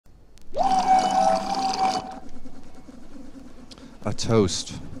A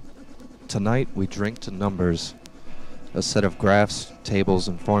toast. Tonight we drink to numbers, a set of graphs, tables,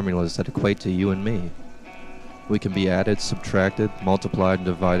 and formulas that equate to you and me. We can be added, subtracted, multiplied, and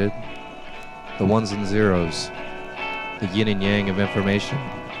divided. The ones and zeros, the yin and yang of information,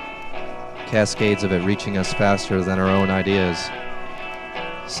 cascades of it reaching us faster than our own ideas.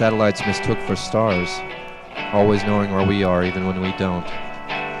 Satellites mistook for stars, always knowing where we are even when we don't.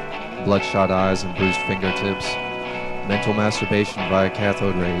 Bloodshot eyes and bruised fingertips, mental masturbation via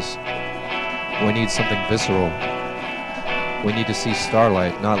cathode rays. We need something visceral. We need to see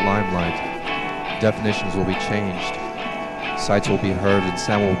starlight, not limelight. Definitions will be changed. Sights will be heard and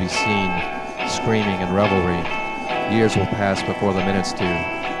sound will be seen, screaming and revelry. Years will pass before the minutes do.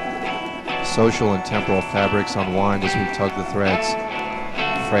 Social and temporal fabrics unwind as we tug the threads,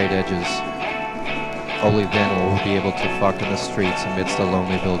 frayed edges. Only then will we be able to fuck in the streets amidst the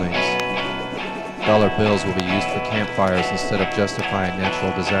lonely buildings. Dollar bills will be used for campfires instead of justifying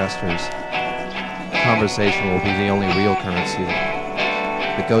natural disasters. Conversation will be the only real currency.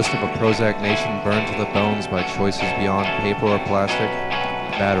 The ghost of a Prozac nation burned to the bones by choices beyond paper or plastic,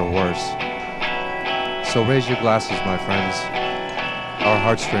 bad or worse. So raise your glasses, my friends. Our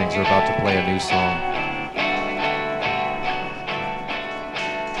heartstrings are about to play a new song.